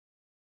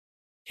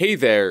Hey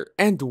there,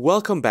 and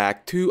welcome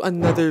back to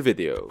another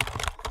video.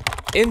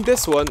 In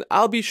this one,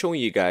 I'll be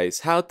showing you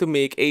guys how to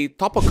make a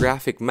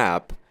topographic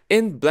map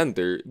in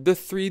Blender, the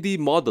 3D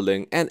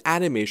modeling and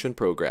animation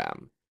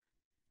program.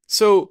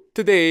 So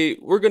today,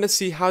 we're gonna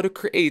see how to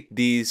create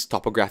these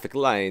topographic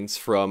lines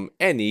from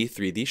any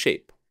 3D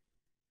shape.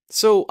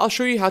 So I'll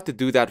show you how to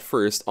do that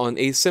first on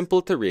a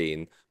simple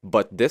terrain,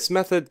 but this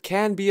method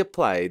can be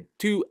applied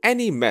to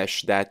any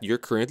mesh that you're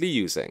currently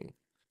using.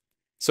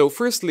 So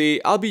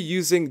firstly, I'll be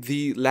using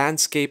the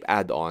landscape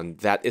add-on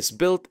that is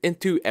built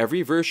into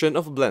every version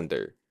of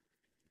Blender.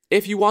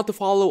 If you want to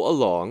follow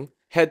along,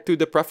 head to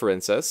the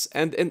preferences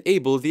and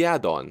enable the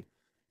add-on,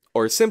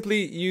 or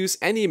simply use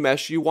any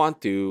mesh you want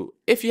to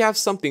if you have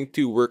something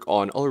to work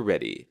on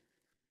already.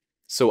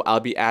 So I'll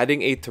be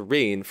adding a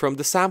terrain from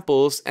the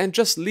samples and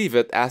just leave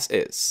it as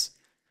is.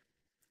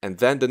 And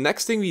then the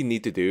next thing we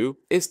need to do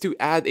is to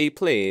add a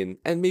plane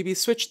and maybe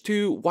switch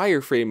to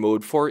wireframe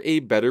mode for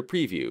a better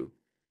preview.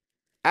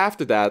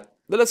 After that,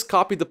 let us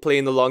copy the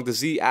plane along the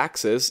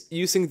z-axis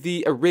using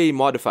the array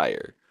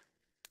modifier.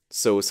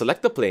 So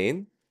select the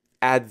plane,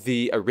 add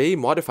the array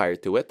modifier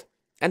to it,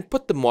 and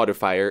put the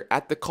modifier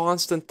at the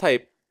constant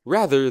type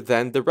rather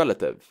than the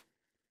relative.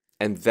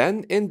 And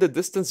then in the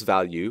distance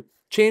value,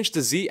 change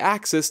the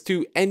z-axis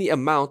to any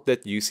amount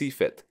that you see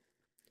fit.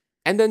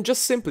 And then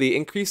just simply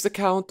increase the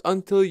count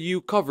until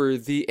you cover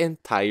the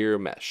entire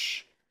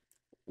mesh.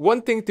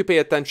 One thing to pay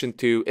attention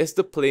to is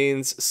the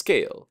plane's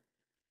scale.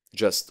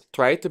 Just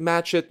try to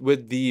match it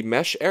with the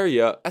mesh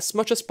area as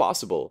much as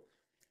possible,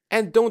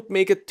 and don't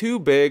make it too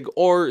big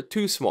or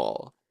too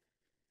small.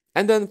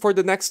 And then for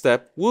the next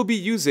step, we'll be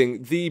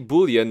using the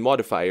Boolean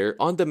modifier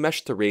on the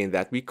mesh terrain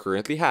that we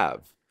currently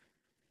have.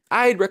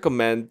 I'd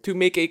recommend to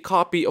make a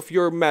copy of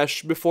your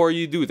mesh before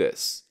you do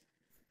this.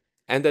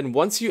 And then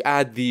once you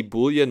add the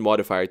Boolean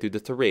modifier to the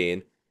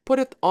terrain, put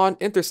it on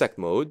intersect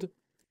mode.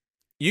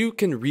 You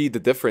can read the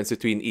difference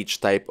between each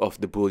type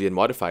of the Boolean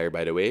modifier,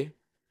 by the way.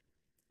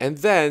 And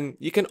then,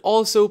 you can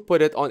also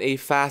put it on a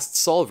fast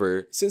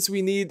solver since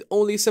we need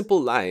only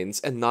simple lines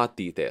and not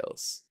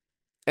details.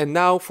 And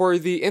now for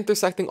the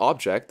intersecting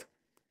object,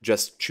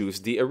 just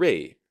choose the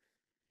array.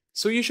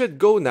 So you should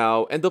go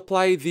now and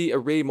apply the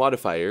array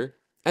modifier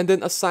and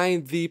then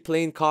assign the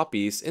plane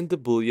copies in the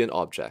Boolean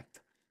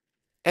object.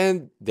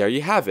 And there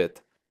you have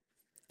it.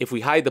 If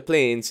we hide the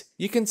planes,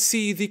 you can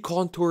see the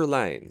contour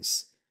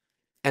lines.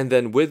 And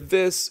then with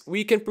this,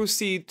 we can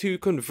proceed to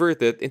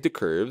convert it into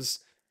curves,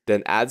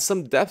 then add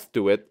some depth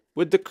to it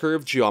with the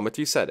curve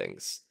geometry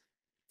settings.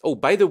 Oh,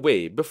 by the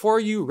way, before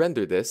you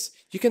render this,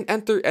 you can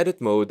enter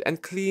edit mode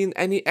and clean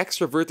any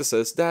extra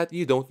vertices that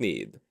you don't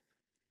need.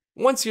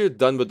 Once you're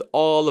done with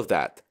all of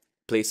that,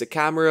 place a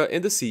camera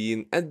in the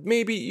scene and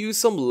maybe use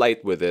some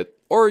light with it,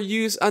 or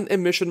use an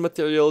emission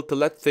material to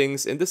let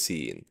things in the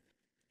scene.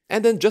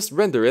 And then just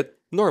render it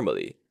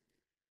normally.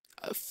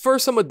 For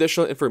some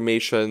additional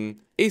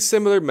information, a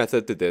similar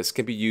method to this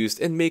can be used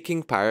in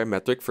making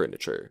parametric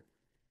furniture.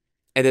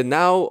 And then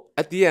now,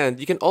 at the end,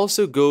 you can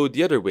also go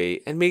the other way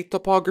and make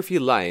topography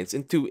lines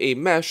into a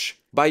mesh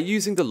by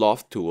using the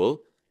Loft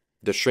tool,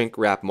 the Shrink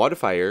Wrap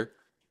modifier,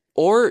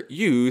 or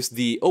use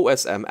the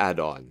OSM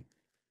add-on.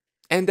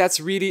 And that's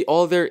really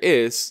all there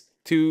is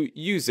to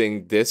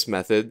using this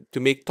method to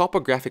make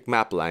topographic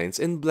map lines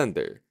in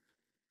Blender.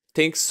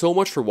 Thanks so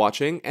much for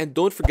watching, and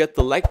don't forget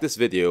to like this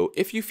video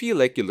if you feel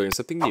like you learned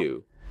something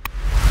new.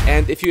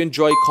 And if you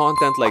enjoy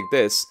content like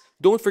this,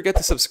 don't forget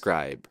to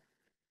subscribe.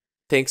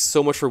 Thanks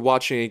so much for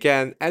watching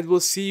again, and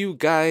we'll see you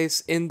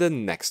guys in the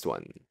next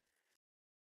one.